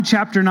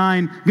Chapter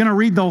 9, I'm going to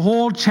read the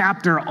whole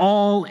chapter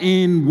all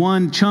in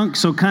one chunk.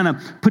 So kind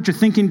of put your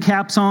thinking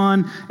caps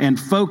on and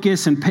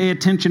focus and pay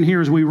attention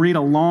here as we read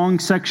a long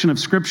section of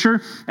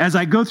scripture. As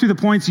I go through the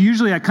points,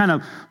 usually I kind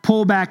of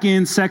pull back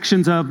in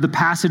sections of the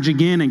passage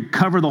again and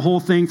cover the whole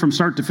thing from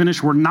start to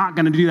finish. We're not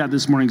going to do that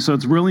this morning. So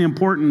it's really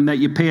important that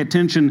you pay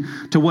attention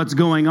to what's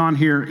going on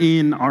here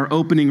in our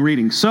opening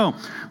reading. So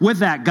with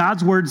that,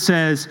 God's word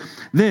says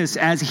this: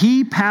 as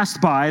he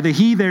passed by, the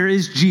he there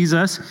is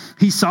Jesus,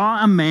 he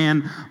saw a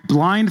man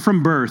blind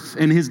from birth,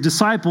 and his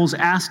disciples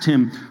asked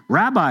him,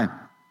 Rabbi,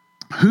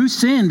 who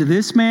sinned,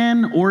 this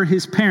man or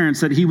his parents,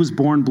 that he was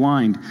born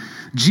blind?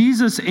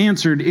 Jesus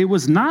answered, it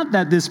was not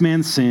that this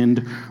man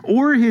sinned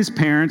or his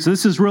parents.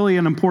 This is really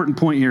an important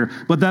point here,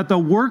 but that the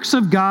works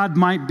of God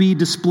might be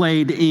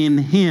displayed in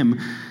him.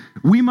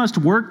 We must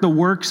work the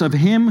works of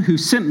him who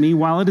sent me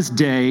while it is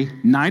day.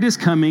 Night is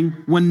coming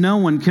when no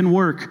one can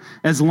work.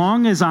 As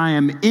long as I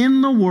am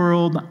in the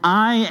world,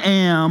 I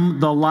am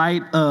the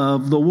light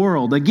of the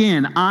world.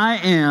 Again, I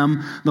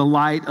am the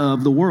light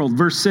of the world.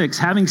 Verse 6,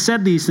 having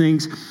said these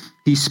things,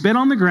 he spit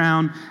on the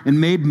ground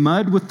and made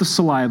mud with the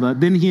saliva.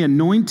 Then he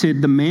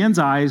anointed the man's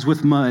eyes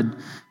with mud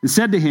and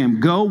said to him,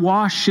 go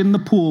wash in the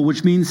pool,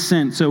 which means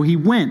sent. So he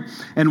went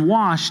and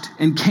washed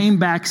and came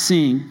back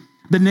seeing.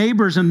 The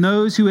neighbors and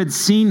those who had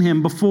seen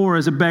him before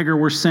as a beggar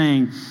were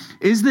saying,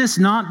 is this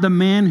not the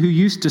man who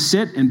used to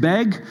sit and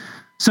beg?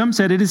 Some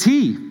said, it is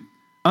he.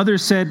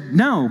 Others said,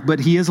 no,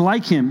 but he is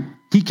like him.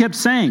 He kept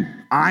saying,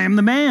 I am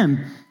the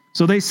man.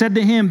 So they said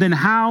to him, then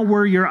how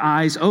were your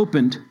eyes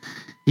opened?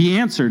 He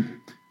answered,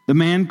 the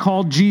man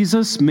called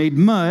Jesus made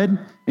mud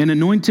and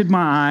anointed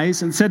my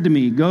eyes and said to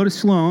me, go to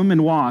Siloam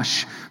and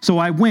wash. So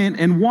I went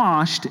and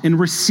washed and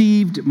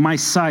received my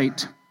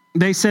sight.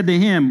 They said to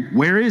him,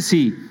 where is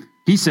he?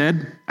 He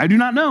said, I do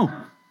not know.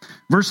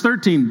 Verse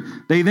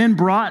 13, they then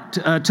brought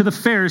to the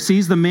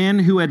Pharisees the man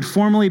who had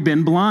formerly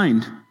been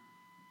blind.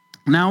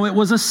 Now it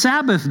was a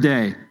Sabbath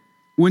day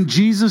when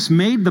Jesus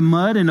made the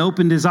mud and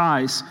opened his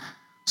eyes.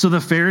 So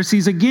the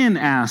Pharisees again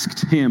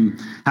asked him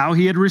how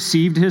he had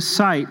received his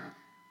sight.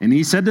 And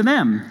he said to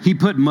them, he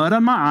put mud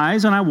on my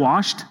eyes and I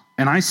washed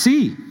and I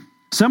see.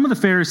 Some of the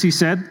Pharisees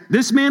said,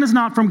 this man is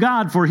not from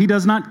God, for he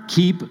does not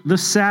keep the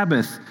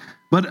Sabbath.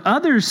 But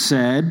others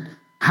said,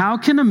 how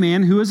can a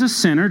man who is a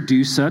sinner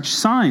do such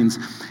signs?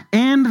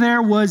 And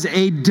there was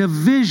a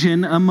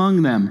division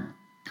among them.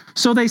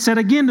 So they said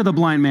again to the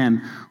blind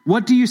man,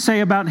 what do you say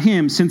about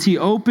him since he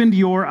opened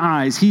your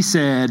eyes? He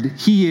said,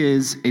 he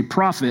is a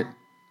prophet.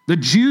 The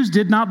Jews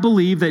did not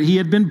believe that he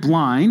had been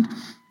blind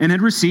and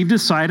had received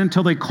his sight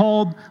until they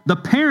called the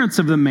parents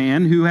of the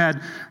man who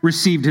had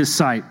received his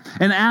sight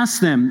and asked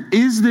them,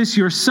 is this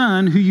your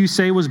son who you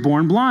say was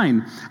born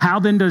blind? How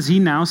then does he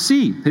now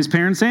see? His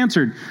parents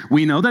answered,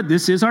 we know that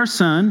this is our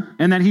son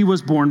and that he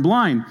was born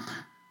blind.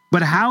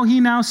 But how he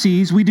now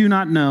sees, we do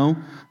not know,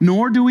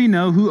 nor do we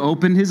know who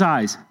opened his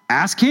eyes.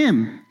 Ask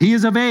him. He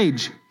is of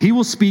age. He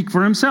will speak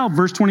for himself.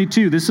 Verse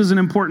 22, this is an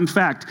important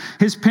fact.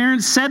 His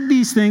parents said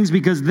these things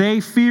because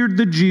they feared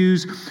the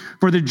Jews,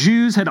 for the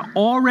Jews had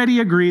already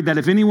agreed that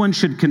if anyone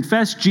should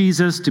confess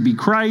Jesus to be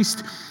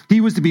Christ,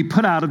 he was to be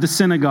put out of the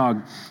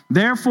synagogue.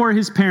 Therefore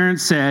his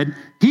parents said,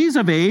 he's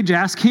of age,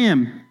 ask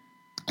him.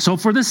 So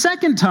for the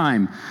second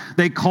time,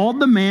 they called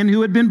the man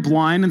who had been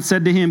blind and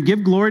said to him,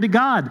 give glory to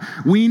God.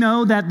 We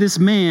know that this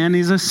man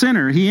is a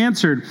sinner. He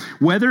answered,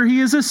 whether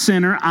he is a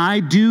sinner, I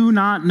do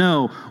not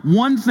know.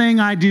 One thing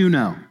I do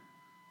know,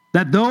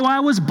 that though I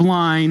was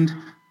blind,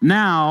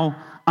 now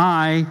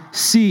I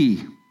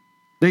see.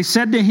 They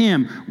said to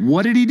him,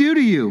 what did he do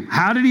to you?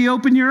 How did he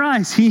open your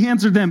eyes? He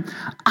answered them,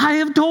 I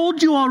have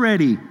told you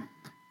already,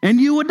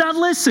 and you would not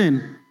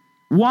listen.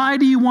 Why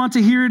do you want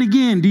to hear it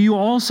again? Do you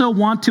also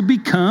want to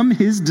become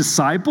his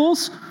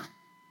disciples?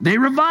 They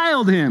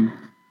reviled him,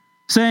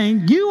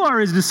 saying, you are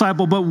his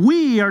disciple, but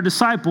we are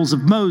disciples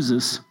of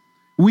Moses.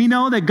 We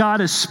know that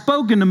God has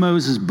spoken to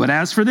Moses, but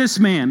as for this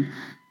man,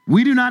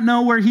 we do not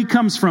know where he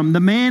comes from. The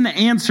man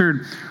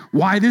answered,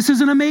 why, this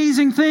is an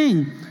amazing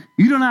thing.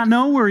 You do not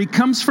know where he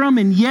comes from,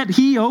 and yet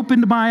he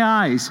opened my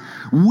eyes.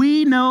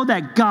 We know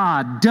that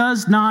God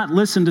does not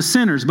listen to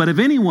sinners, but if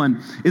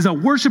anyone is a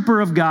worshiper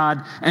of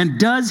God and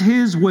does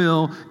his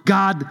will,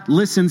 God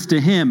listens to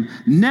him.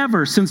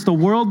 Never since the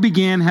world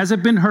began has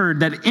it been heard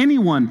that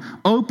anyone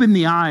opened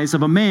the eyes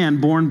of a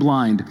man born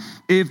blind.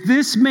 If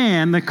this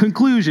man, the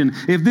conclusion,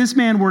 if this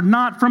man were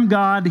not from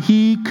God,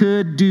 he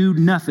could do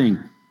nothing.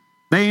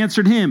 They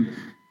answered him,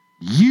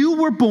 you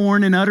were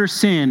born in utter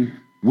sin.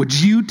 Would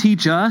you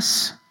teach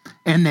us?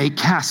 And they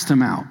cast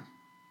him out.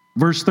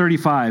 Verse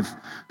 35,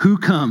 who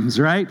comes,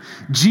 right?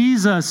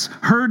 Jesus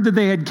heard that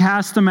they had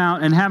cast him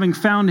out, and having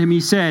found him,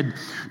 he said,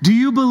 do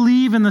you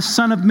believe in the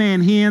Son of Man?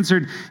 He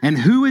answered, and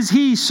who is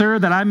he, sir,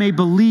 that I may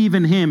believe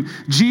in him?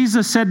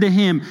 Jesus said to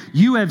him,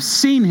 you have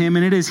seen him,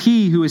 and it is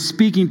he who is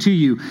speaking to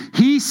you.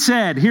 He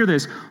said, hear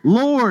this,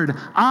 Lord,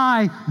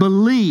 I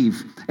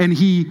believe. And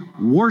he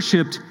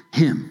worshiped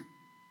him.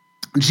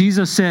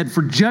 Jesus said,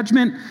 for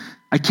judgment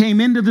I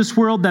came into this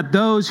world that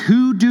those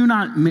who do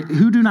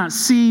not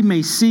see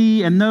may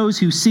see, and those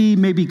who see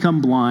may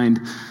become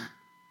blind.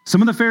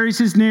 Some of the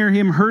Pharisees near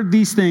him heard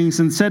these things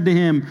and said to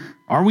him,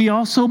 are we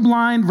also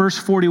blind? Verse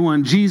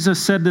 41,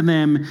 Jesus said to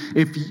them,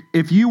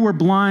 if you were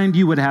blind,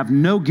 you would have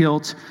no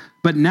guilt.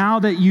 But now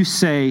that you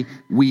say,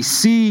 we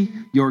see,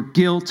 your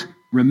guilt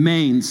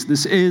remains.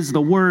 This is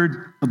the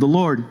word of the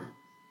Lord.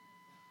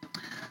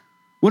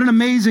 What an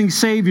amazing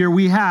Savior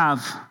we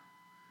have.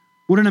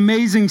 What an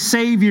amazing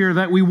Savior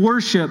that we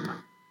worship.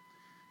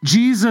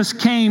 Jesus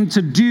came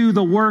to do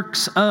the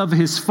works of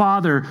his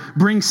Father,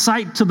 bring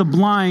sight to the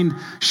blind,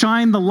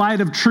 shine the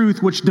light of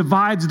truth, which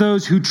divides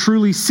those who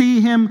truly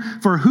see him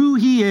for who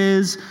he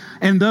is,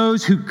 and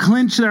those who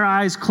clench their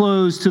eyes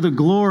closed to the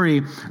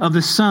glory of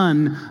the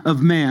Son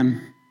of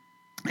Man.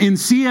 In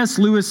C.S.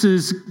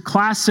 Lewis's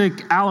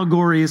classic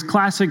allegory, his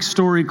classic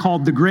story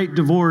called The Great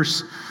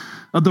Divorce,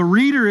 the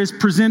reader is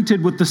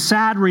presented with the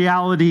sad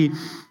reality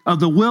of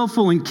the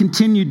willful and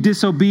continued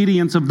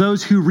disobedience of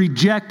those who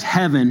reject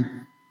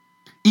heaven,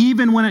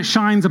 even when it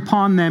shines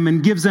upon them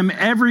and gives them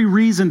every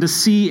reason to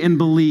see and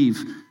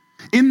believe.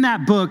 In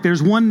that book,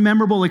 there's one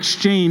memorable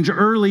exchange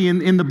early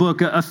in the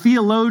book, a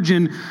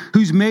theologian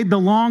who's made the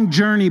long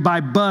journey by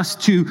bus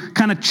to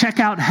kind of check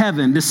out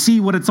heaven, to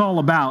see what it's all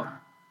about.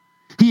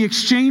 He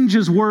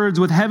exchanges words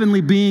with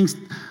heavenly beings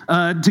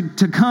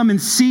to come and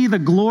see the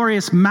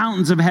glorious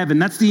mountains of heaven.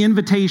 That's the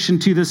invitation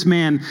to this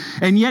man.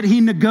 And yet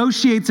he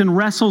negotiates and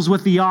wrestles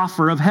with the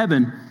offer of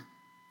heaven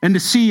and to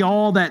see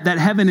all that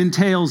heaven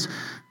entails.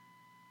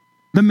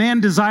 The man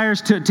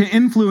desires to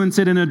influence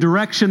it in a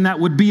direction that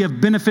would be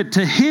of benefit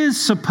to his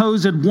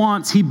supposed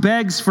wants. He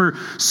begs for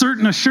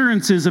certain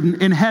assurances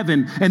in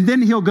heaven, and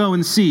then he'll go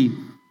and see,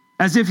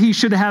 as if he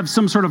should have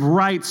some sort of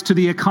rights to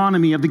the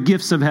economy of the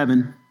gifts of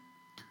heaven.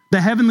 The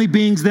heavenly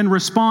beings then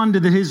respond to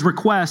his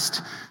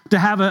request to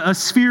have a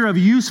sphere of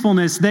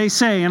usefulness. They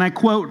say, and I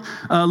quote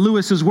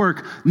Lewis's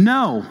work,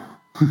 no.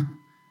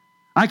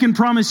 I can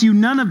promise you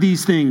none of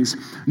these things.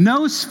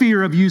 No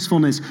sphere of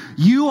usefulness.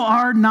 You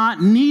are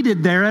not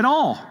needed there at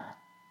all.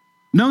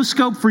 No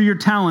scope for your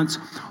talents.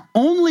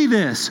 Only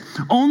this.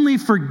 Only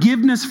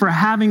forgiveness for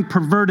having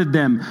perverted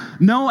them.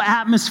 No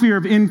atmosphere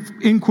of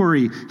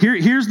inquiry.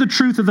 Here's the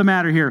truth of the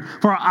matter here.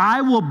 For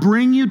I will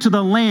bring you to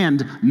the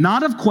land,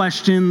 not of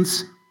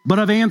questions, but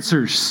of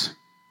answers.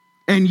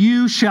 And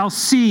you shall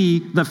see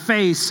the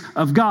face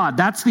of God.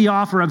 That's the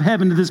offer of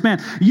heaven to this man.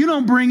 You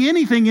don't bring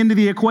anything into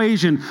the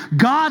equation.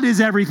 God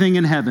is everything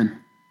in heaven.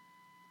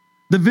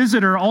 The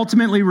visitor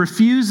ultimately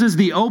refuses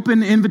the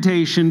open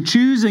invitation,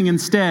 choosing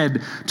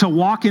instead to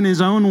walk in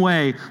his own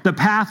way, the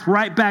path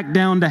right back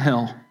down to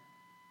hell.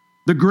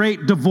 The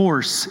Great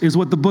Divorce is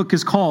what the book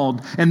is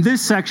called. And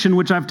this section,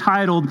 which I've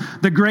titled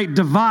The Great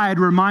Divide,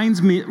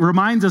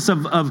 reminds us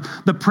of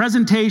the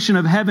presentation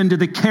of heaven to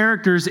the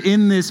characters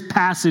in this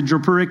passage or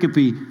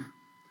pericope.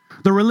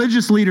 The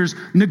religious leaders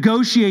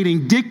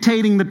negotiating,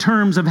 dictating the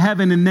terms of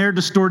heaven in their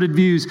distorted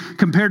views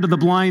compared to the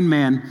blind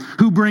man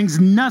who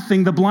brings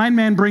nothing. The blind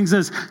man brings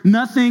us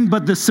nothing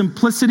but the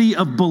simplicity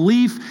of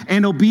belief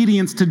and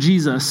obedience to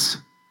Jesus.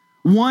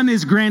 One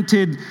is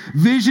granted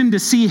vision to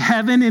see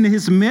heaven in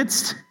his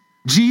midst,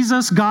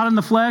 Jesus, God in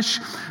the flesh,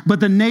 but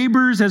the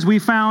neighbors, as we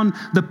found,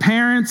 the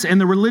parents and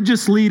the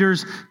religious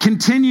leaders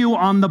continue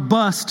on the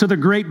bus to the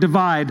Great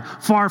Divide,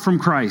 far from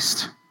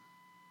Christ.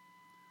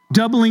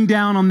 Doubling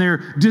down on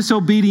their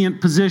disobedient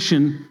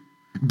position,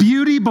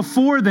 beauty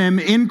before them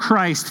in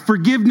Christ,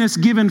 forgiveness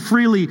given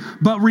freely,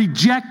 but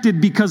rejected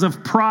because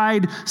of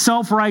pride,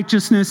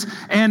 self-righteousness,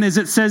 and as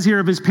it says here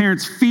of his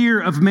parents,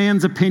 fear of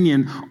man's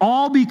opinion,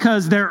 all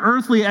because their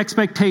earthly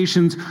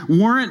expectations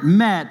weren't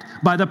met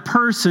by the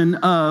person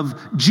of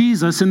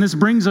Jesus. And this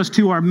brings us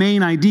to our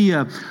main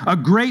idea. A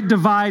great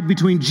divide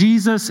between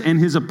Jesus and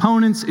his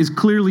opponents is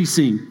clearly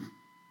seen.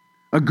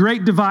 A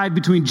great divide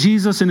between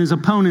Jesus and his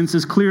opponents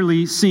is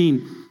clearly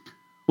seen.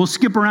 We'll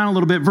skip around a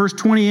little bit, verse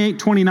 28,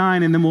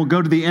 29, and then we'll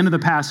go to the end of the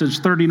passage,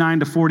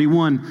 39 to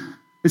 41.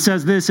 It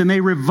says this, and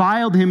they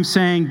reviled him,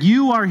 saying,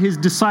 you are his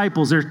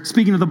disciples. They're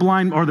speaking to the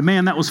blind, or the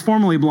man that was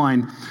formerly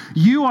blind.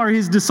 You are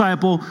his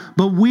disciple,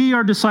 but we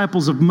are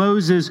disciples of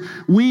Moses.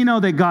 We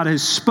know that God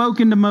has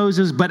spoken to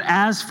Moses, but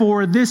as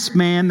for this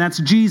man, that's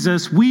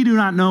Jesus, we do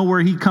not know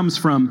where he comes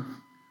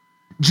from.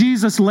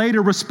 Jesus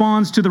later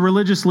responds to the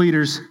religious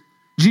leaders.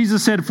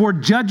 Jesus said, for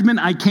judgment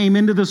I came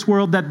into this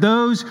world, that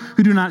those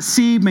who do not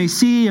see may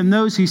see, and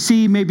those who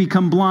see may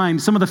become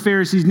blind. Some of the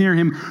Pharisees near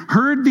him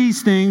heard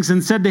these things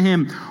and said to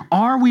him,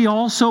 are we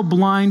also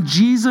blind?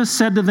 Jesus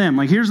said to them,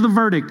 here's the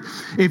verdict.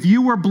 If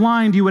you were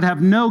blind, you would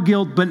have no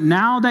guilt, but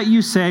now that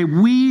you say,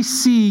 we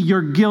see,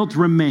 your guilt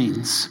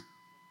remains.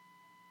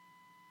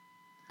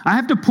 I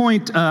have to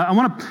point, I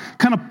want to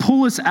kind of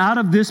pull us out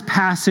of this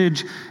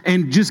passage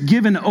and just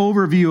give an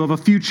overview of a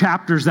few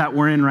chapters that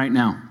we're in right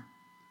now.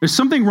 There's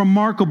something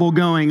remarkable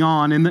going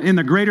on in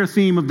the greater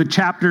theme of the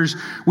chapters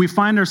we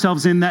find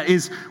ourselves in that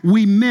is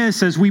we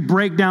miss as we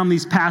break down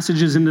these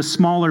passages into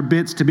smaller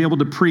bits to be able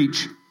to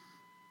preach.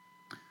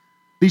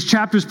 These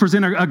chapters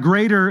present a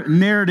greater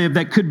narrative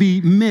that could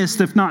be missed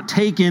if not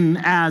taken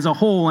as a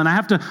whole. And I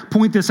have to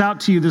point this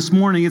out to you this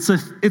morning. It's the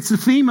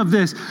theme of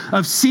this,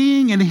 of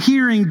seeing and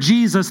hearing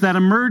Jesus, that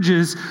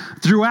emerges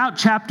throughout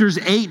chapters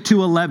 8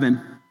 to 11.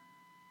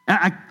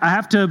 I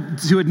have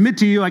to admit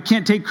to you, I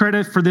can't take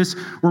credit for this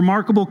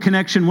remarkable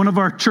connection. One of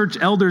our church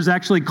elders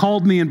actually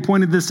called me and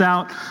pointed this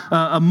out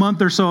a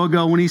month or so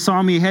ago when he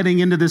saw me heading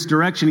into this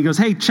direction. He goes,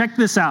 "Hey, check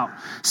this out.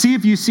 See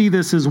if you see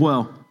this as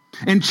well."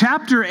 In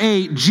chapter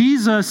 8,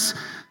 Jesus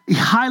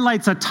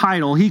highlights a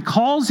title. He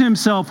calls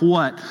himself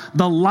what?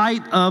 The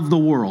light of the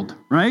world,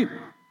 right?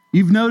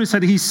 You've noticed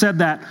that he said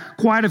that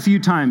quite a few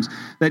times,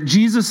 that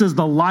Jesus is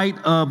the light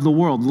of the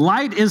world.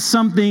 Light is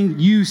something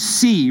you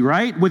see,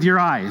 right, with your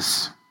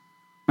eyes.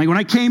 Like when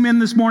I came in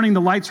this morning,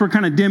 the lights were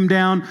kind of dimmed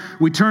down.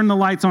 We turned the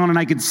lights on and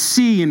I could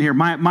see in here.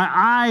 My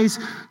eyes,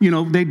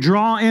 they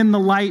draw in the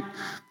light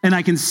and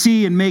I can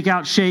see and make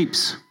out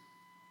shapes.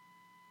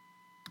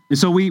 And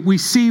so we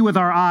see with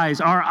our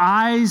eyes. Our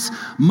eyes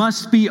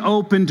must be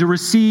open to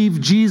receive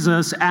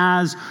Jesus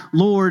as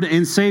Lord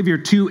and Savior,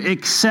 to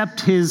accept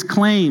his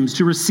claims,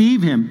 to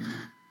receive him.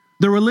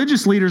 The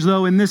religious leaders,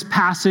 though, in this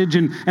passage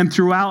and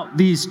throughout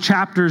these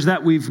chapters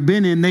that we've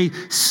been in, they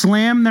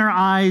slam their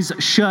eyes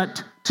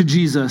shut to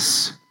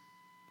Jesus,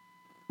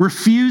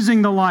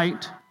 refusing the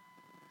light.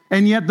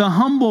 And yet the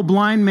humble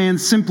blind man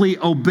simply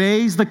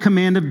obeys the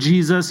command of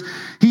Jesus.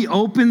 He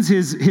opens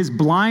his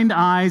blind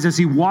eyes as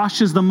he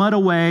washes the mud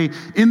away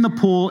in the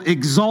pool,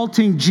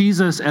 exalting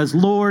Jesus as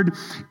Lord,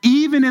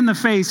 even in the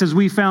face, as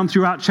we found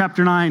throughout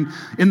chapter 9,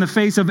 in the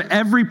face of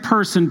every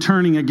person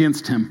turning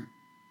against him.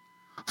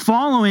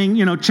 Following,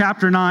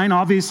 chapter 9,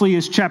 obviously,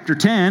 is chapter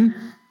 10.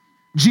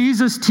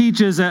 Jesus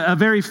teaches a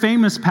very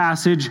famous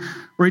passage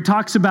where he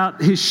talks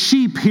about his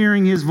sheep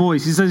hearing his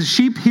voice. He says,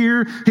 sheep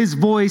hear his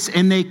voice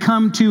and they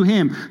come to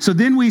him. So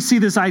then we see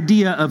this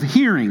idea of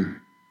hearing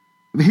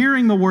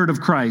the word of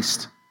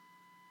Christ.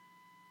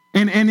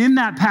 And in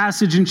that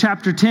passage in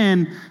chapter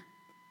 10,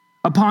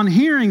 upon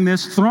hearing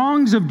this,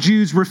 throngs of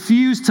Jews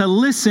refused to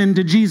listen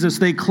to Jesus.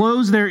 They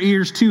closed their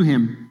ears to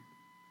him.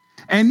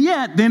 And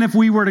yet, then if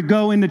we were to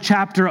go into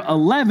chapter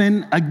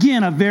 11,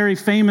 again, a very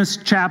famous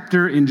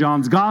chapter in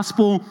John's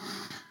gospel,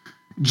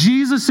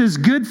 Jesus'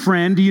 good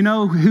friend, do you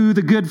know who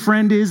the good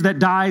friend is that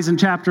dies in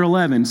chapter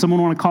 11?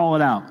 Someone want to call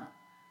it out?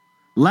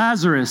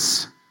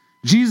 Lazarus.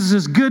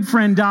 Jesus' good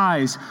friend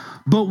dies.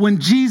 But when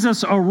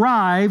Jesus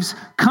arrives,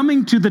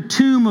 coming to the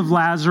tomb of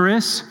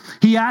Lazarus,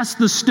 he asks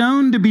the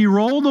stone to be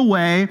rolled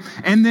away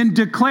and then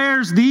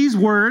declares these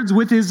words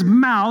with his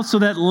mouth so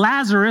that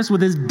Lazarus,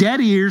 with his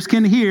dead ears,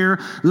 can hear,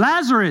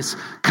 "Lazarus,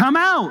 come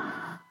out.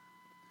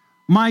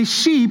 My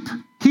sheep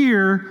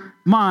hear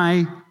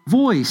my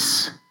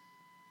voice."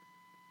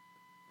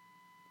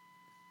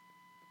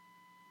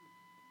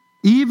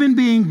 Even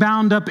being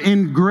bound up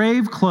in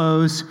grave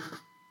clothes,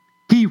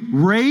 he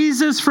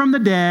raises from the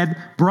dead,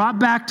 brought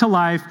back to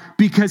life,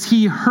 because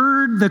he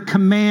heard the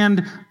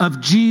command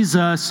of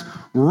Jesus,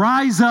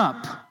 "Rise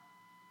up,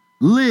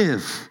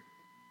 live."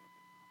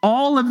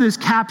 All of this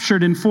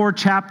captured in 4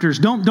 chapters.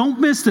 Don't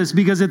miss this,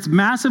 because it's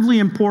massively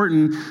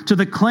important to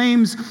the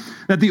claims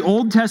that the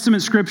Old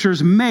Testament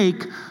scriptures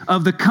make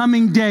of the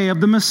coming day of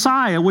the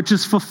Messiah, which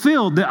is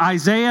fulfilled. The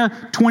Isaiah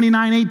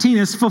 29:18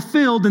 is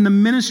fulfilled in the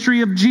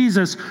ministry of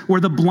Jesus, where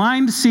the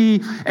blind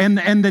see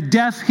and the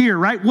deaf hear,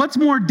 right? What's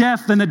more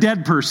deaf than a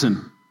dead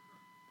person?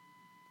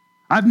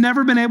 I've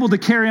never been able to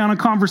carry on a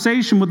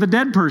conversation with a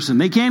dead person.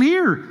 They can't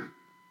hear.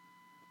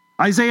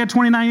 Isaiah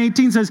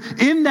 29:18 says,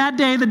 "In that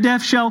day the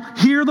deaf shall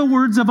hear the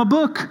words of a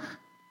book,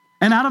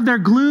 and out of their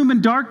gloom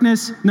and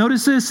darkness,"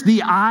 notice this,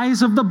 "the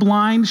eyes of the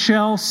blind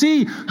shall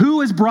see."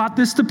 Who has brought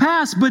this to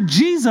pass but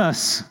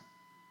Jesus?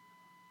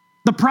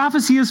 The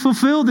prophecy is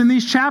fulfilled in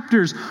these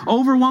chapters,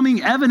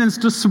 overwhelming evidence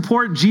to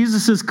support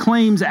Jesus'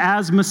 claims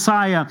as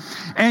Messiah.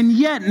 And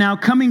yet now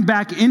coming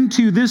back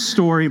into this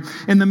story,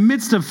 in the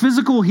midst of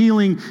physical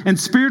healing and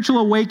spiritual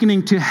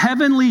awakening to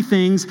heavenly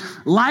things,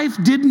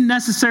 life didn't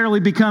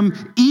necessarily become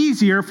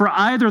easier for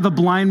either the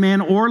blind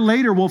man or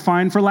later we'll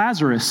find for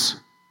Lazarus.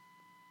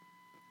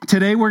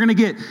 Today, we're going to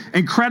get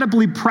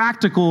incredibly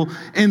practical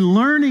in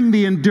learning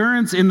the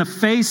endurance in the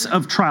face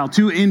of trial,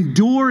 to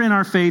endure in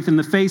our faith in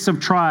the face of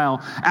trial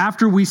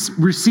after we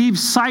receive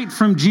sight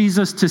from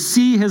Jesus to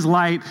see his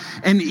light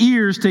and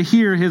ears to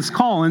hear his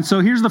call. And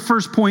so here's the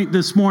first point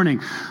this morning.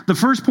 The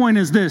first point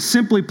is this,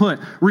 simply put,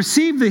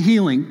 receive the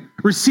healing.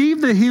 Receive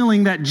the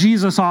healing that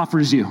Jesus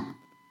offers you.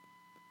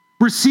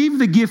 Receive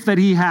the gift that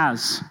he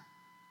has.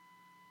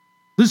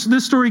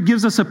 This story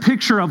gives us a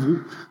picture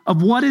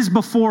of what is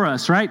before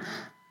us, right?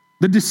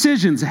 The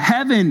decisions,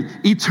 heaven,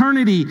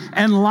 eternity,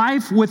 and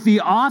life with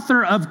the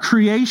author of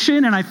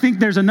creation. And I think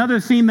there's another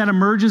theme that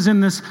emerges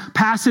in this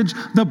passage,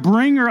 the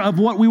bringer of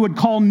what we would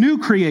call new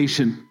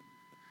creation.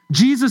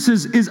 Jesus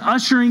is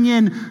ushering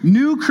in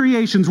new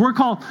creations. We're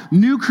called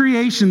new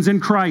creations in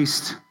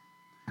Christ.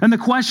 And the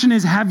question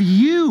is, have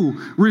you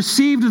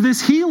received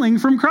this healing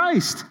from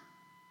Christ?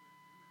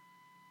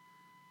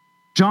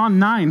 John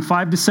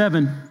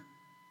 9:5-7.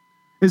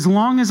 As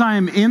long as I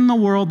am in the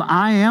world,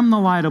 I am the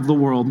light of the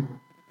world.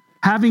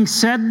 Having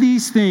said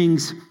these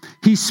things,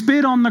 he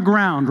spit on the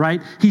ground,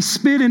 right? He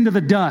spit into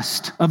the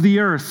dust of the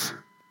earth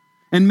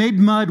and made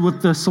mud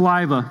with the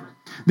saliva.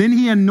 Then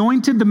he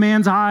anointed the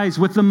man's eyes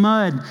with the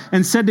mud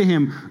and said to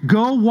him,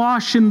 go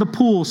wash in the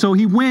pool. So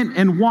he went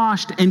and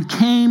washed and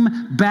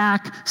came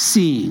back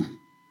seeing.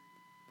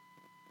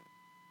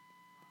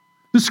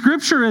 The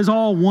scripture is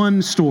all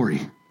one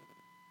story.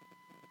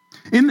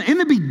 In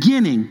the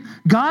beginning,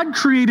 God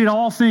created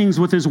all things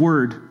with his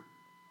word.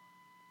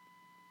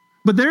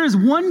 But there is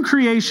one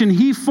creation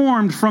he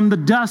formed from the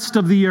dust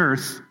of the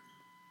earth.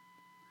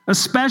 A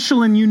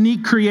special and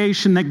unique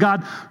creation that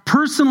God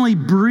personally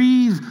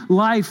breathed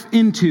life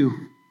into.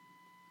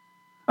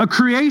 A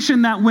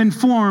creation that when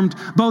formed,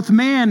 both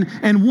man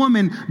and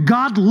woman,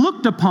 God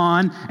looked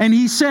upon and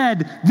he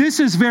said, this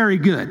is very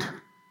good.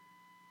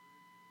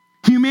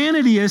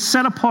 Humanity is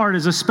set apart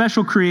as a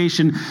special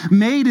creation,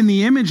 made in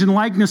the image and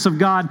likeness of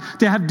God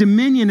to have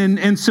dominion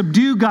and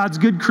subdue God's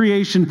good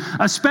creation,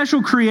 a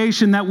special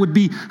creation that would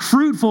be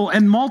fruitful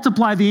and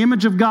multiply the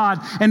image of God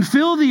and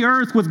fill the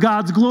earth with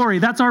God's glory.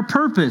 That's our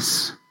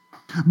purpose.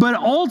 But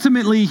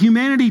ultimately,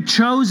 humanity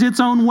chose its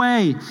own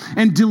way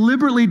and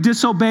deliberately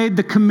disobeyed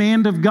the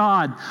command of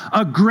God.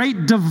 A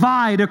great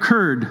divide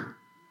occurred.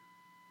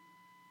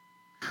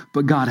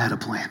 But God had a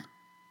plan.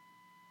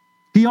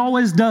 He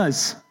always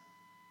does.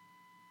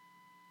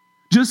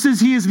 Just as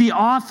he is the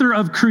author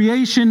of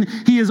creation,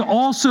 he is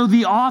also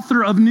the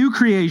author of new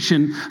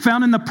creation,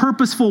 found in the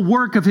purposeful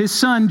work of his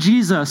son,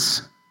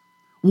 Jesus.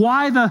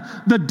 Why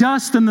the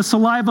dust and the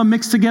saliva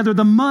mixed together,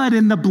 the mud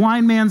in the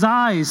blind man's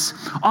eyes?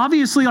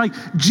 Obviously,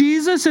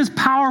 Jesus is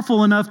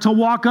powerful enough to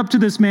walk up to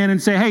this man and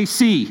say, hey,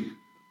 see.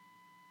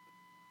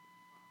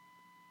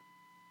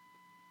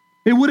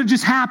 It would have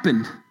just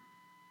happened.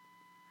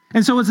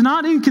 And so it's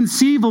not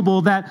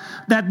inconceivable that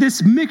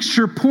this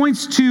mixture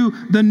points to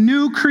the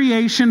new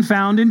creation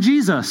found in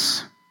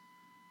Jesus.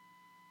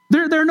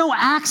 There are no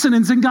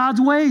accidents in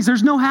God's ways.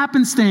 There's no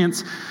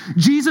happenstance.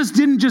 Jesus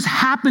didn't just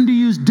happen to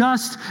use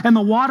dust and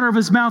the water of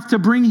his mouth to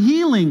bring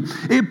healing.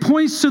 It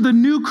points to the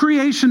new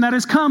creation that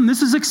has come.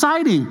 This is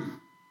exciting.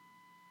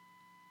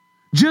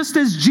 Just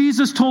as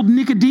Jesus told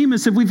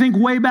Nicodemus, if we think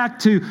way back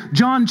to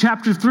John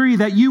chapter 3,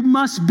 that you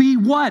must be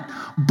what?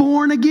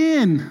 Born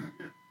again.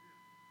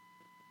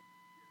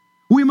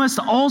 We must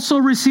also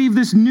receive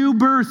this new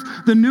birth,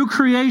 the new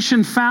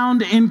creation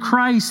found in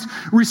Christ.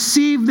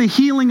 Receive the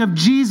healing of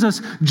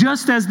Jesus,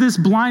 just as this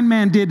blind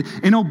man did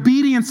in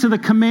obedience to the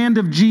command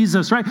of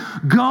Jesus, right?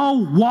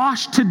 Go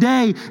wash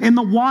today in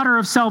the water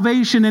of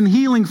salvation and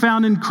healing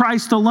found in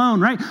Christ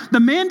alone, right? The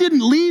man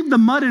didn't leave the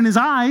mud in his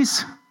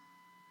eyes.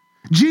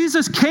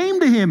 Jesus came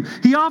to him.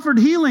 He offered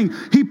healing.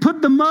 He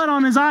put the mud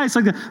on his eyes.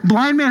 Like the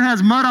blind man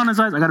has mud on his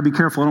eyes. I got to be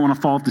careful. I don't want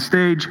to fall off the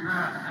stage.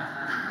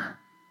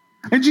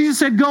 And Jesus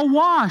said, go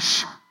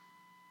wash.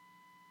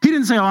 He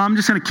didn't say, I'm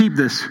just going to keep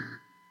this.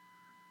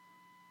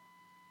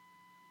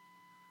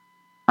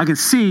 I can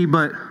see,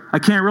 but I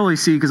can't really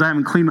see because I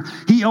haven't cleaned.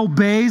 He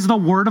obeys the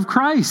word of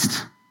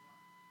Christ.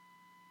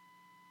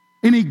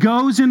 And he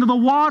goes into the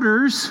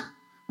waters.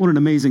 What an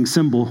amazing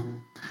symbol.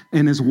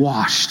 And is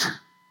washed.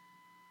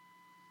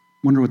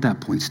 Wonder what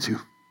that points to.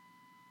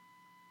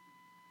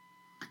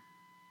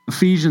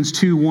 Ephesians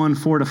 2:1,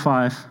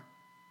 4-5.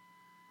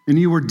 And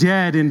you were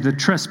dead in the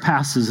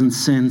trespasses and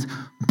sins,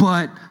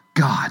 but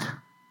God,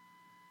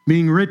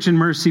 being rich in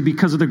mercy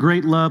because of the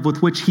great love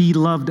with which he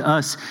loved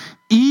us,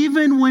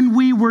 even when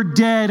we were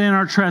dead in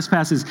our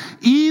trespasses,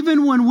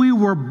 even when we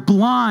were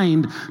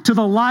blind to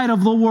the light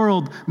of the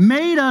world,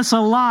 made us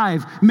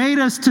alive, made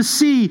us to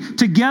see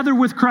together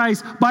with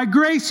Christ. By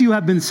grace you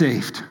have been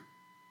saved.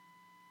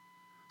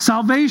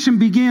 Salvation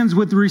begins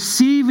with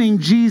receiving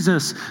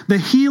Jesus, the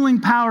healing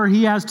power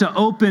he has to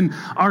open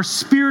our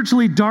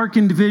spiritually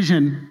darkened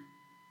vision.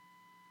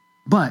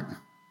 But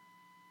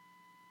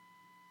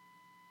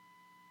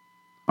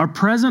our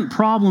present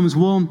problems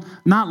will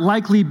not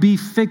likely be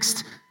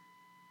fixed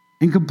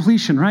in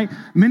completion, right?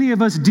 Many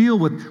of us deal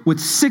with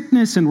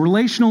sickness and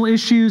relational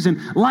issues,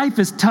 and life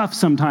is tough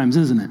sometimes,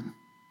 isn't it?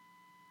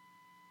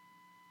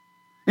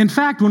 In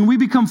fact, when we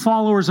become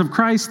followers of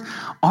Christ,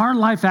 our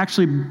life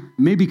actually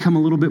may become a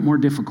little bit more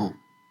difficult.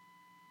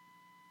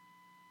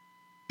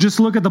 Just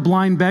look at the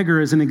blind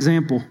beggar as an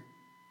example.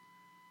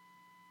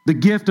 The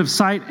gift of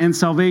sight and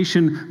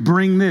salvation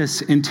bring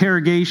this,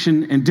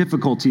 interrogation and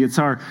difficulty. It's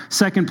our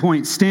second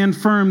point. Stand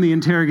firm, the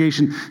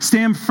interrogation.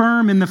 Stand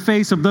firm in the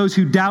face of those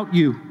who doubt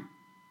you,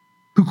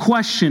 who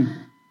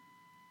question.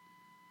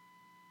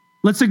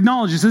 Let's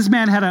acknowledge this. This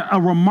man had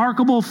a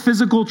remarkable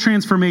physical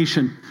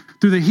transformation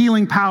through the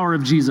healing power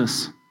of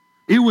Jesus.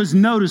 It was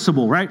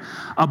noticeable, right?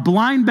 A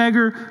blind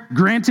beggar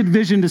granted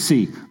vision to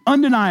see.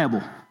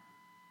 Undeniable.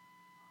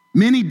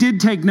 Many did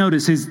take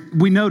notice.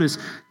 We notice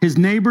his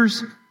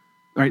neighbors,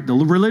 right, the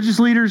religious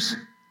leaders,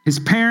 his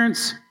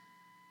parents,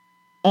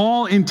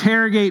 all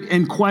interrogate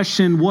and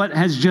question what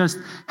has just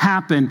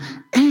happened,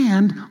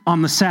 and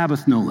on the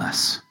Sabbath, no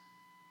less.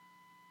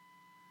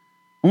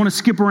 I want to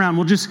skip around.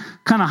 We'll just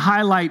kind of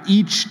highlight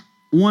each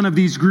one of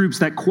these groups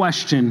that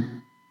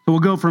question. So we'll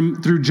go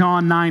through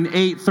John 9,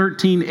 8,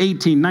 13,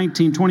 18,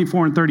 19,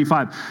 24, and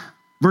 35.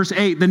 Verse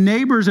 8, the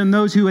neighbors and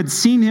those who had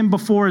seen him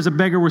before as a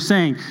beggar were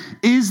saying,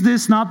 is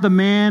this not the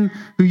man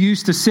who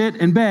used to sit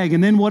and beg?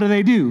 And then what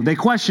do? They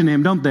question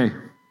him, don't they?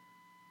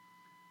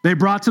 They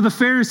brought to the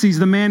Pharisees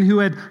the man who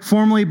had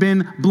formerly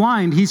been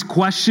blind. He's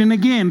questioned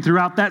again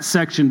throughout that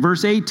section.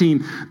 Verse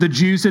 18, the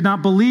Jews did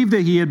not believe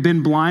that he had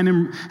been blind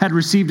and had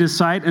received his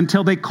sight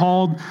until they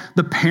called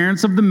the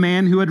parents of the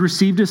man who had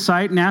received his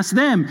sight and asked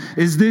them,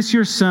 is this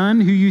your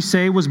son who you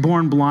say was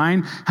born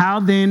blind? How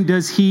then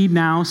does he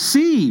now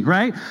see?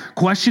 Right?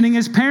 Questioning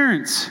his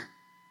parents.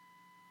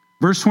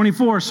 Verse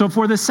 24, so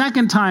for the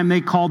second time they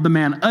called the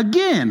man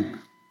again,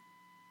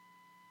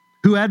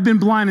 who had been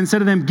blind, and said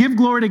to them, give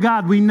glory to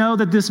God. We know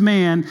that this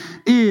man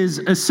is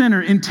a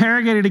sinner.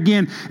 Interrogated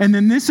again. And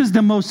then this is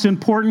the most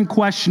important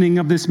questioning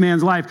of this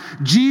man's life.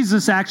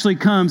 Jesus actually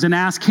comes and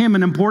asks him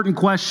an important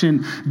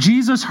question.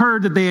 Jesus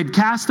heard that they had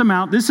cast him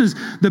out. This is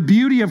the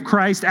beauty of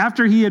Christ.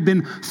 After he had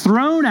been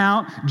thrown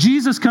out,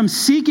 Jesus comes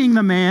seeking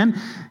the man.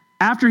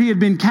 After he had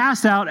been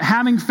cast out,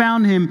 having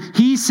found him,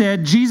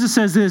 Jesus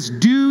says this,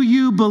 do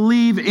you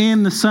believe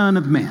in the Son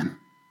of Man?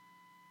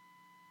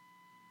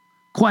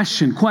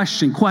 Question.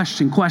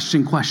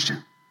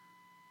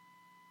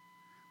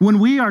 When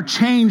we are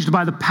changed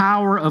by the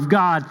power of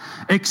God,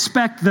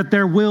 expect that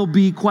there will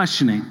be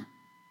questioning.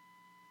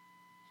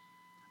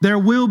 There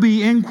will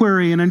be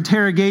inquiry and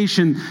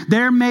interrogation.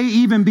 There may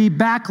even be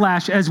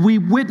backlash as we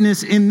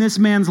witness in this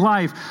man's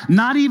life.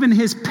 Not even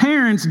his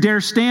parents dare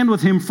stand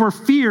with him for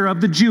fear of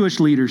the Jewish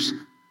leaders.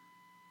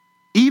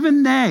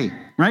 Even they,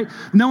 right?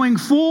 Knowing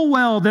full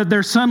well that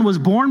their son was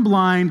born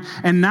blind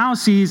and now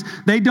sees,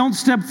 they don't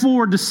step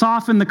forward to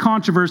soften the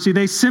controversy.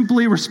 They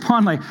simply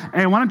respond like,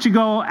 hey, why don't you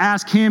go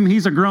ask him?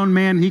 He's a grown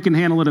man. He can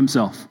handle it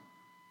himself.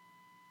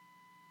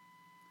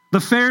 The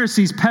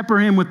Pharisees pepper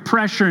him with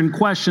pressure and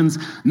questions,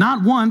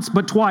 not once,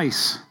 but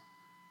twice.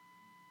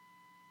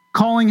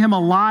 Calling him a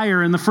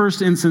liar in the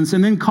first instance,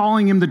 and then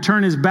calling him to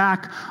turn his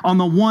back on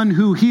the one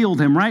who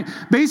healed him, right?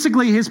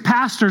 Basically, his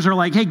pastors are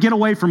like, hey, get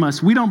away from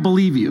us. We don't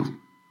believe you.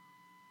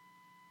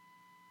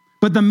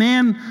 But the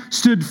man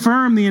stood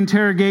firm, the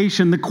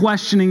interrogation, the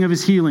questioning of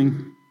his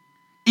healing,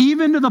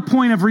 even to the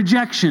point of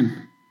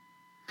rejection.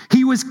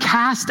 He was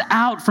cast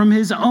out from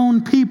his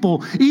own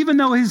people. Even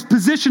though his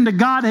position to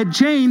God had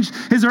changed,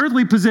 his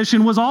earthly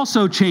position was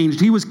also changed.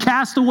 He was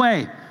cast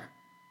away.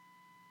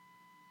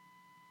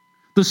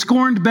 The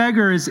scorned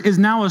beggar is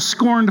now a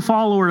scorned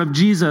follower of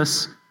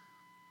Jesus.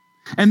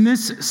 And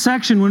this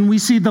section, when we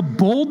see the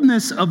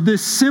boldness of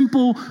this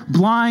simple,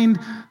 blind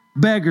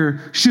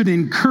beggar, should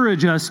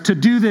encourage us to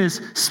do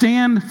this,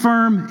 stand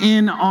firm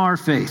in our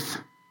faith.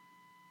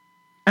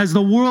 As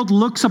the world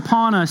looks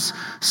upon us,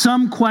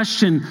 some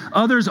question,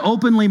 others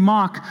openly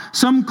mock,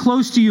 some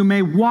close to you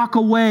may walk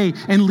away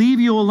and leave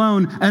you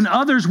alone, and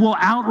others will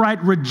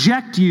outright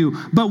reject you,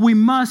 but we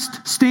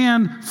must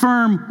stand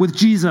firm with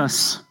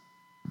Jesus.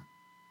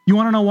 You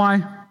want to know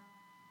why?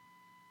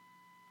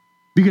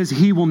 Because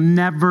he will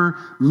never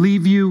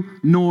leave you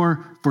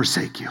nor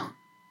forsake you.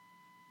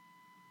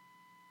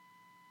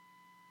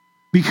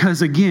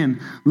 Because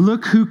again,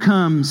 look who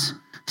comes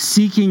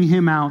seeking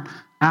him out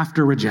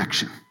after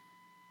rejection.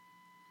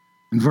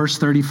 In verse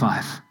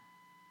 35,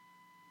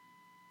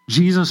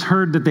 Jesus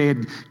heard that they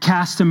had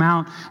cast him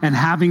out, and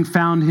having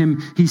found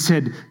him, he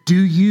said, do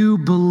you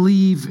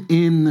believe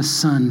in the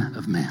Son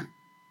of Man?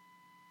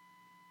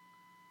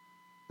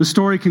 The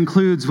story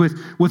concludes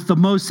with the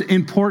most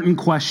important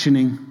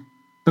questioning,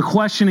 the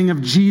questioning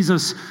of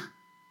Jesus.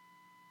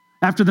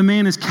 After the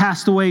man is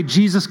cast away,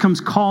 Jesus comes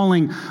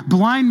calling,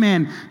 blind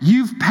man,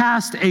 you've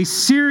passed a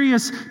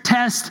serious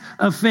test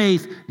of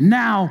faith.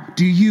 Now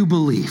do you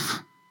believe?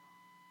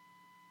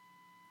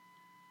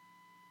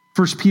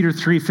 1 Peter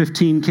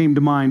 3:15 came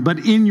to mind. But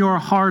in your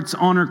hearts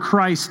honor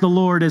Christ the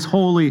Lord as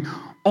holy,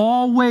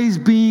 always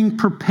being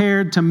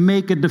prepared to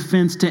make a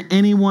defense to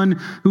anyone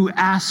who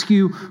asks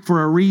you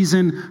for a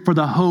reason for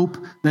the hope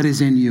that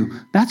is in you.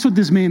 That's what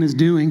this man is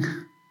doing.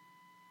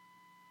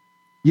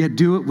 Yet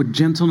do it with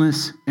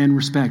gentleness and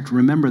respect.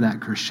 Remember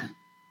that, Christian.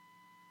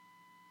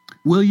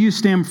 Will you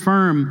stand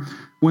firm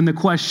when the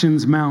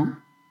questions mount,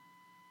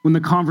 when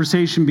the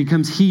conversation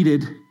becomes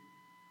heated?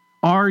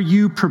 Are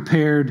you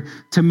prepared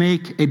to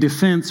make a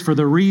defense for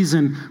the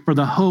reason, for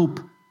the hope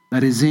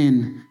that is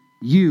in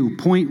you?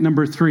 Point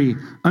number 3,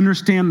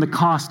 understand the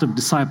cost of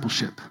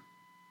discipleship.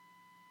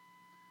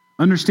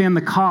 Understand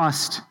the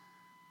cost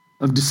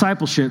of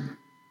discipleship.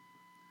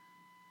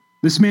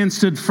 This man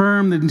stood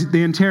firm in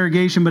the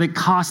interrogation, but it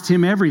cost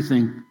him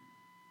everything.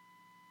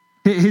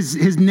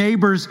 His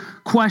neighbors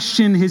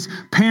questioned, his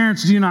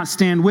parents do not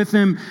stand with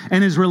him,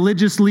 and his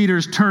religious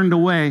leaders turned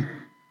away.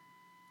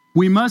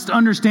 We must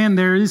understand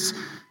there is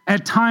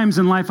at times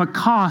in life a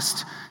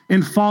cost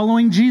in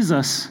following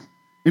Jesus,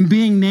 in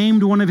being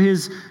named one of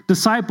his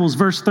disciples.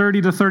 Verse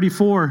 30 to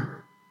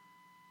 34.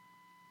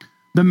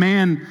 The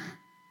man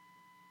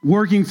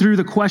working through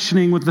the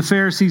questioning with the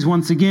Pharisees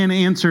once again,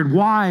 answered,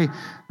 "Why?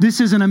 This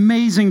is an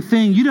amazing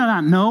thing. You do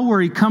not know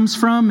where he comes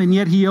from, and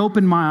yet he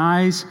opened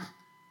my eyes."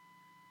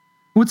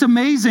 What's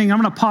amazing,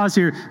 I'm going to pause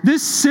here.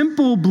 This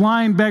simple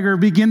blind beggar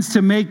begins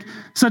to make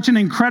such an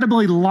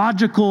incredibly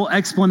logical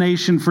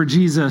explanation for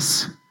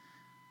Jesus.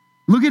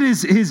 Look at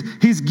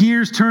his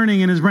gears turning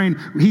in his brain.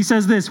 He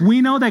says this,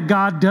 "We know that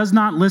God does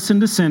not listen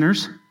to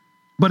sinners,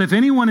 but if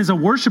anyone is a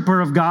worshiper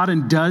of God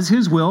and does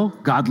his will,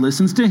 God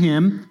listens to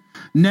him.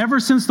 Never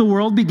since the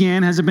world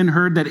began has it been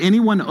heard that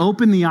anyone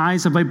opened the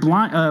eyes of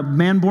a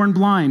man born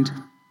blind."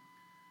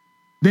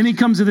 Then he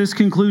comes to this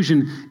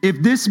conclusion.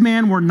 If this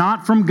man were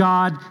not from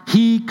God,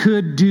 he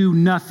could do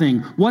nothing.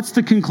 What's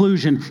the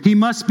conclusion? He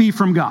must be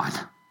from God.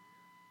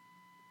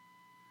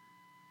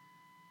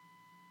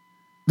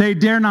 They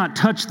dare not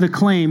touch the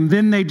claim.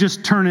 Then they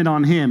just turn it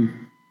on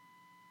him.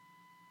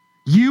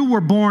 You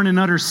were born in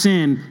utter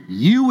sin.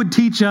 You would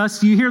teach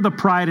us. You hear the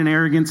pride and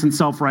arrogance and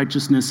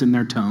self-righteousness in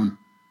their tone.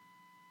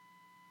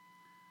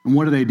 And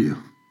what do?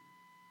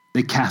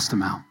 They cast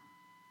him out.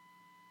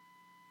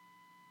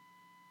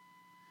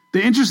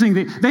 The interesting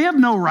thing, they have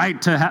no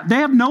right to they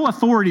have no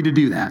authority to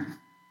do that.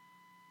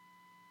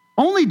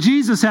 Only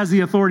Jesus has the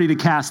authority to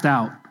cast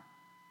out.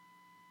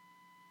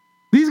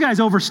 These guys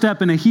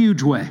overstep in a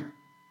huge way.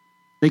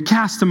 They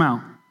cast him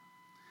out.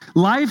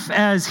 Life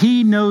as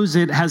he knows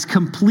it has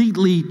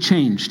completely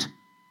changed.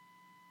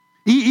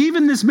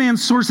 Even this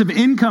man's source of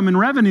income and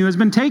revenue has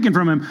been taken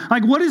from him.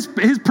 Like, what is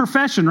his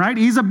profession, right?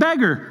 He's a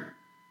beggar.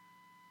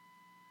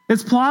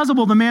 It's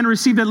plausible the man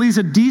received at least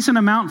a decent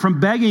amount from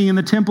begging in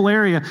the temple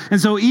area. And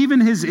so even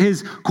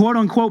his quote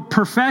unquote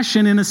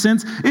profession, in a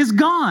sense, is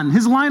gone,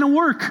 his line of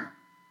work.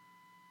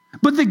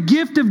 But the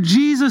gift of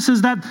Jesus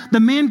is that the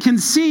man can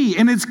see,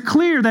 and it's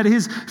clear that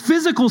his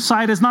physical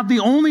sight is not the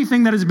only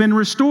thing that has been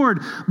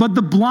restored, but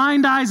the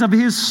blind eyes of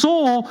his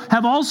soul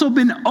have also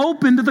been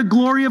opened to the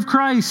glory of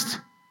Christ.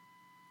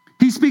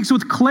 He speaks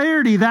with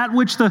clarity that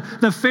which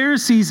the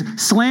Pharisees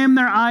slammed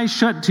their eyes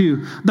shut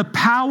to, the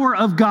power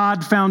of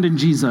God found in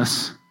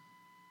Jesus.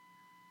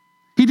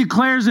 He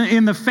declares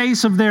in the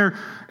face of their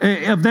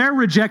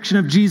rejection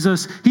of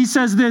Jesus, he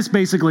says this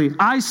basically,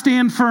 "I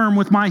stand firm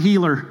with my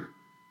healer.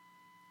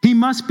 He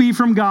must be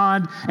from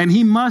God, and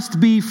he must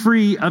be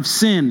free of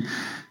sin."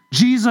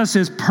 Jesus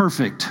is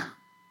perfect.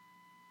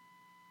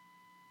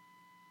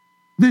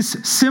 This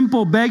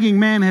simple begging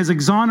man has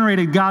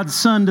exonerated God's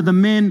Son to the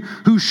men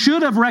who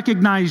should have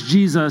recognized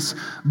Jesus,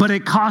 but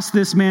it cost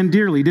this man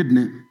dearly, didn't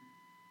it?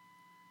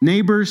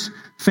 Neighbors,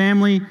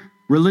 family,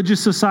 religious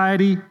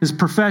society, his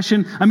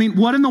profession. I mean,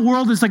 what in the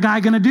world is the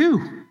guy going to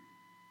do?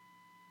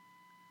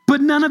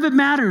 But none of it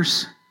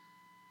matters.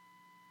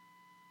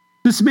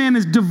 This man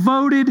is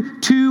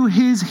devoted to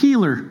his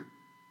healer.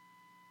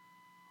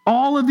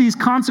 All of these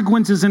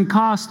consequences and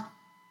costs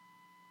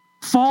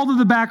fall to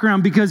the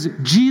background because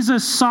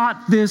Jesus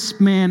sought this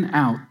man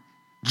out.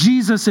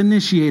 Jesus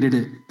initiated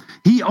it.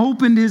 He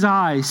opened his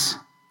eyes,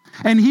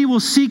 and he will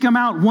seek him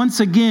out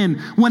once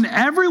again. When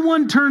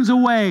everyone turns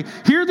away,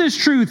 hear this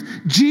truth,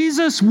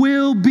 Jesus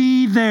will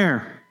be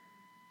there.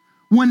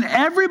 When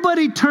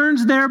everybody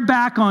turns their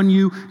back on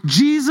you,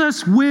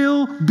 Jesus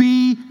will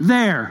be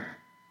there.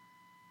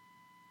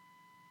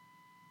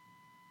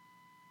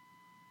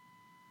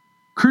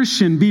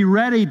 Christian, be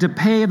ready to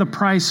pay the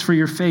price for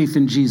your faith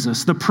in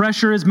Jesus. The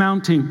pressure is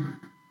mounting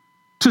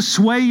to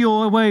sway you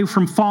away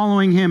from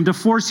following him, to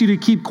force you to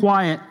keep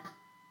quiet.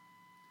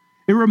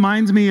 It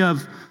reminds me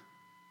of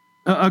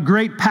a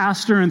great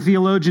pastor and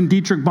theologian,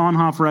 Dietrich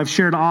Bonhoeffer. I've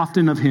shared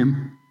often of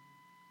him.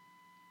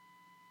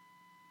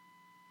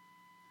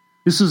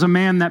 This is a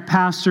man that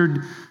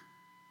pastored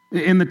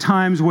in the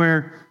times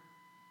where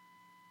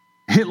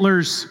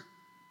Hitler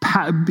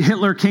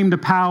came to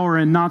power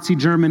in Nazi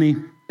Germany.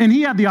 And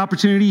he had the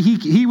opportunity.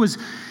 He was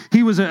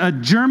a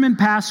German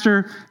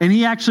pastor, and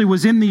he actually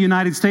was in the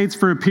United States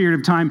for a period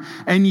of time.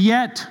 And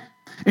yet,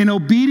 in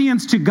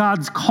obedience to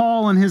God's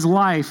call in his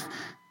life,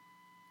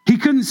 he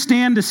couldn't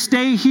stand to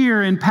stay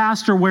here and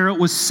pastor where it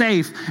was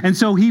safe. And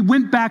so he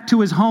went back to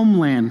his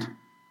homeland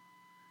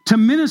to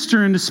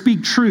minister and to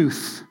speak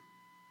truth.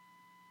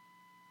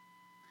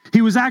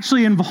 He was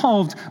actually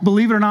involved,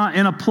 believe it or not,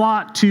 in a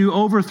plot to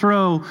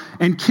overthrow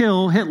and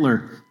kill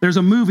Hitler. There's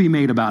a movie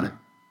made about it.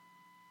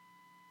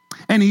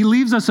 And he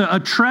leaves us a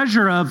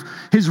treasure of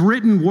his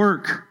written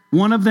work,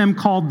 one of them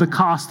called The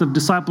Cost of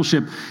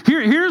Discipleship.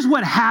 Here's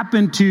what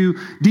happened to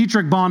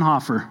Dietrich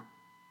Bonhoeffer.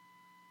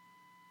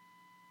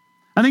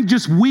 I think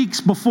just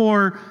weeks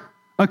before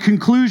a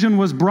conclusion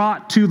was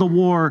brought to the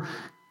war,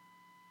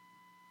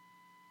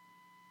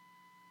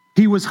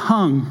 he was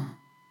hung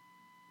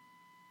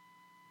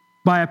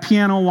by a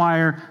piano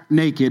wire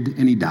naked,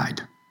 and he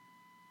died.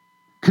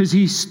 Because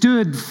he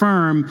stood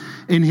firm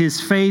in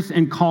his faith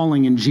and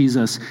calling in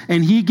Jesus.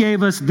 And he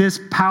gave us this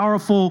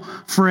powerful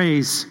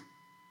phrase.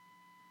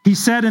 He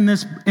said in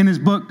his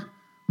book,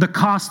 The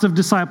Cost of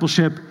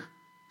Discipleship,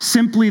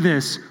 simply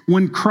this: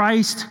 when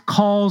Christ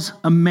calls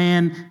a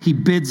man, he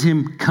bids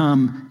him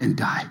come and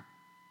die.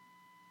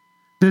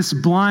 This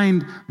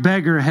blind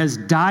beggar has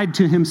died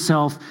to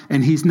himself,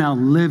 and he's now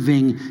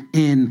living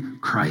in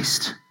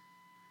Christ.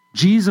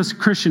 Jesus,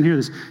 Christian, hear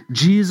this.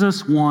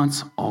 Jesus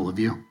wants all of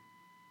you.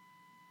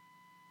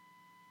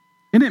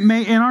 And it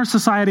may, in our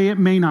society, it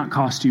may not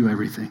cost you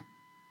everything.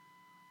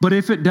 But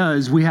if it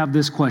does, we have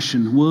this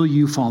question: will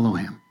you follow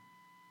him?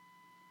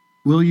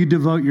 Will you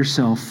devote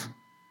yourself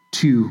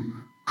to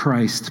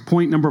Christ?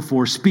 Point number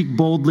 4, speak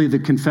boldly the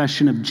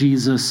confession of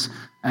Jesus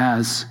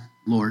as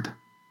Lord.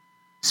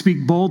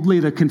 Speak boldly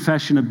the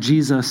confession of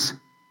Jesus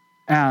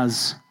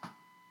as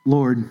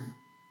Lord.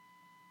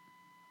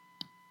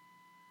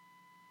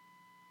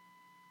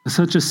 It's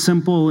such a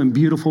simple and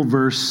beautiful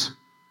verse.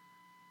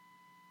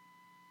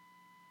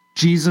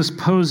 Jesus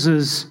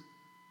poses,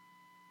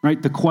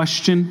 the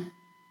question,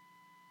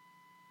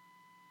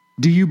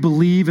 do you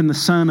believe in the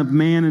Son of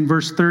Man? In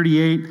verse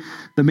 38,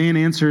 the man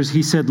answers,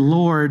 he said,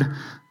 Lord,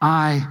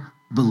 I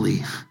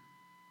believe.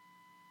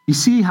 You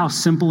see how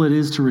simple it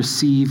is to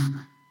receive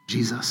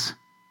Jesus.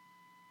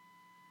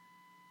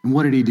 And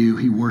what did he do?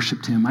 He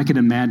worshiped him. I can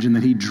imagine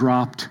that he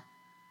dropped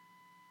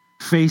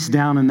face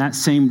down in that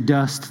same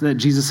dust that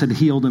Jesus had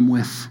healed him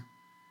with.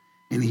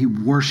 And he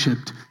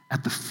worshiped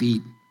at the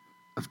feet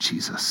of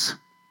Jesus.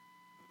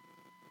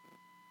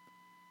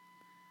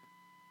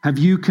 Have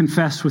you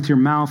confessed with your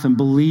mouth and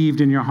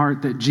believed in your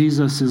heart that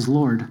Jesus is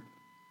Lord?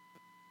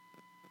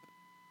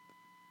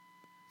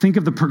 Think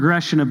of the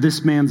progression of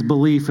this man's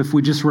belief if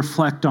we just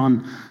reflect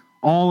on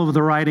all of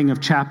the writing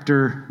of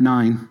chapter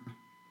 9.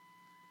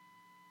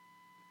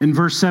 In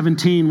verse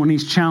 17, when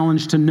he's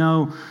challenged to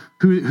know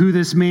who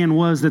this man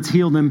was that's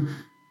healed him,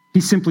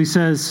 he simply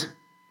says,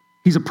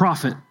 he's a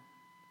prophet.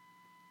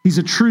 He's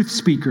a truth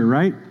speaker,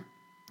 right?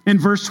 In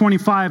verse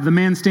 25, the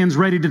man stands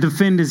ready to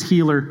defend his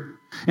healer.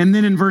 And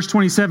then in verse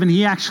 27,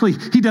 he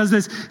does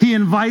this. He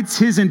invites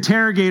his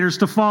interrogators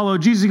to follow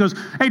Jesus. He goes,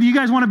 hey, do you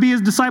guys want to be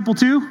his disciple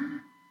too?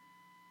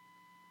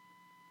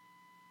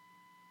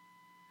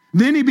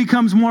 Then he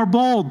becomes more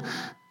bold.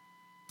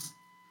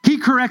 He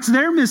corrects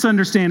their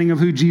misunderstanding of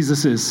who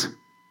Jesus is.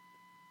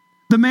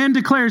 The man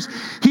declares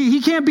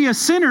he can't be a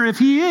sinner. If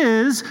he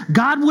is,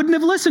 God wouldn't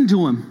have listened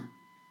to him.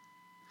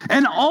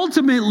 And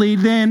ultimately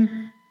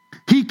then,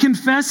 he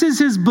confesses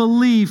his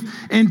belief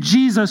in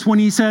Jesus when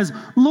he says,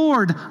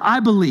 Lord, I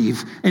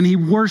believe. And he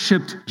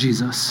worshiped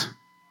Jesus.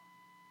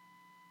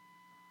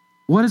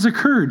 What has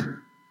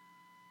occurred?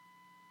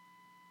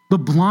 The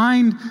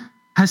blind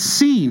has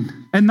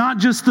seen, and not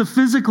just the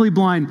physically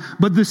blind,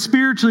 but the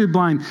spiritually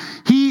blind.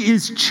 He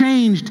is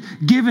changed,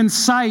 given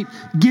sight,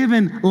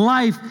 given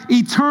life,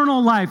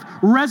 eternal life,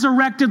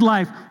 resurrected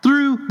life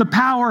through the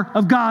power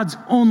of God's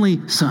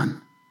only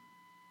Son.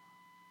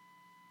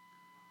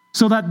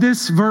 So that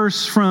this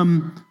verse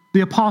from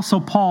the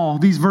Apostle Paul,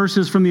 these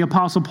verses from the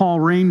Apostle Paul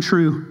reign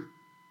true.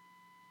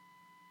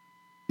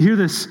 Hear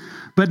this.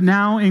 But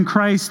now in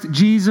Christ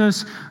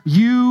Jesus,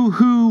 you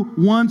who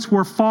once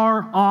were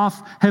far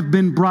off have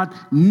been brought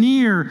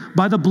near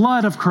by the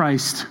blood of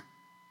Christ.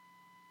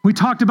 We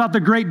talked about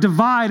the great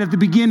divide at the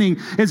beginning.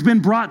 It's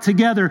been brought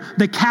together.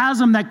 The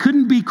chasm that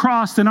couldn't be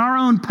crossed in our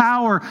own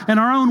power and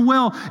our own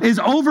will is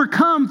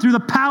overcome through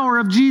the power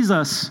of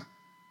Jesus.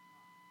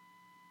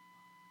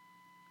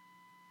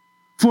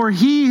 For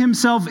he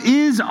himself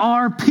is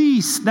our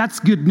peace. That's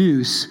good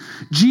news.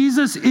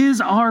 Jesus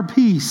is our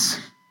peace,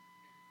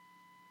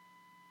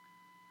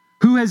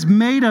 who has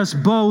made us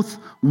both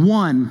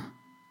one.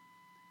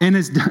 And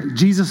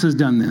Jesus has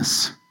done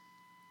this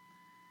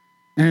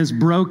and has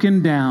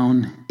broken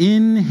down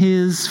in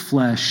his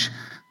flesh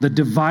the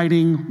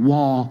dividing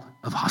wall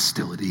of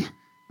hostility.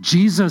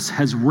 Jesus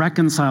has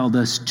reconciled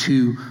us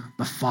to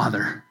the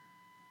Father.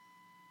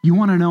 You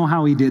want to know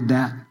how he did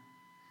that?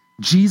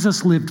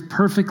 Jesus lived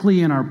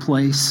perfectly in our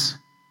place.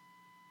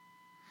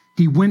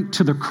 He went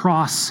to the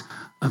cross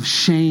of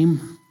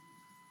shame.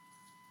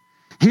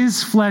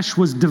 His flesh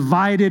was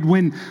divided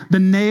when the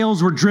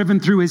nails were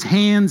driven through his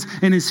hands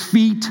and his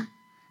feet,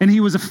 and he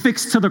was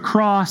affixed to the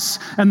cross,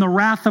 and the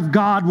wrath of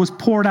God was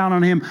poured out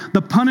on him.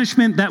 The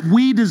punishment that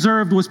we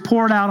deserved was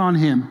poured out on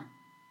him.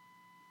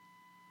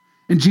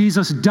 And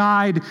Jesus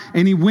died,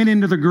 and he went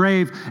into the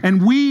grave,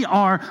 and we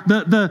are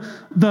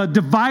the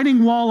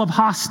dividing wall of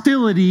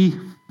hostility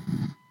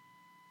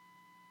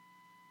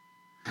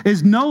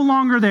is no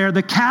longer there.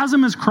 The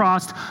chasm is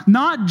crossed,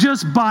 not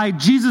just by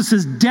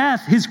Jesus'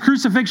 death, his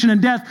crucifixion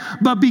and death,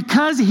 but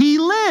because he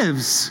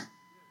lives.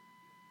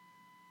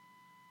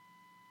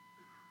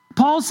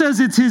 Paul says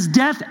it's his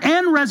death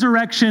and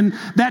resurrection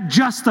that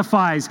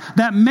justifies,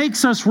 that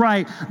makes us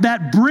right,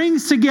 that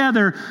brings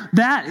together,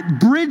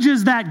 that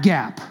bridges that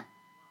gap.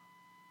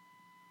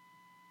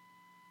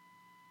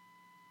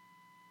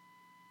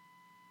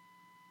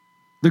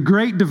 The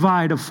great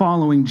divide of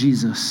following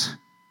Jesus.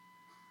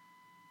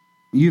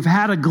 You've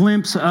had a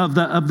glimpse of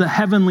the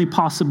heavenly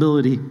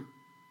possibility.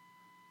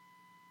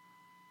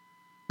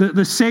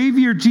 The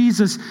Savior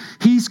Jesus,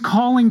 he's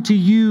calling to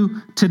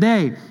you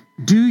today.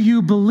 Do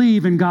you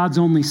believe in God's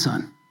only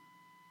Son?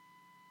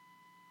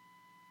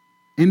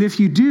 And if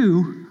you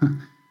do,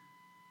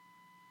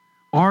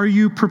 are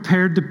you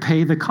prepared to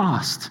pay the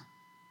cost?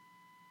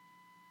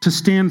 to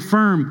stand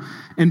firm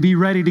and be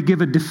ready to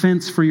give a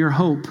defense for your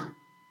hope,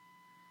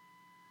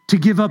 to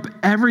give up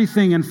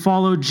everything and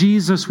follow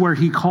Jesus where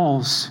he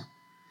calls,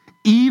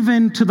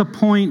 even to the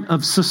point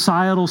of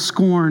societal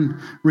scorn,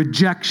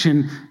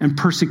 rejection, and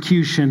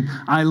persecution.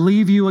 I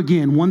leave you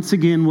once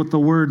again, with the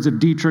words of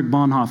Dietrich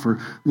Bonhoeffer: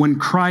 when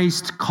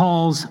Christ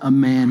calls a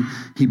man,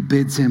 he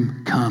bids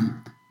him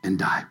come and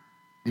die.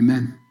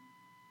 Amen.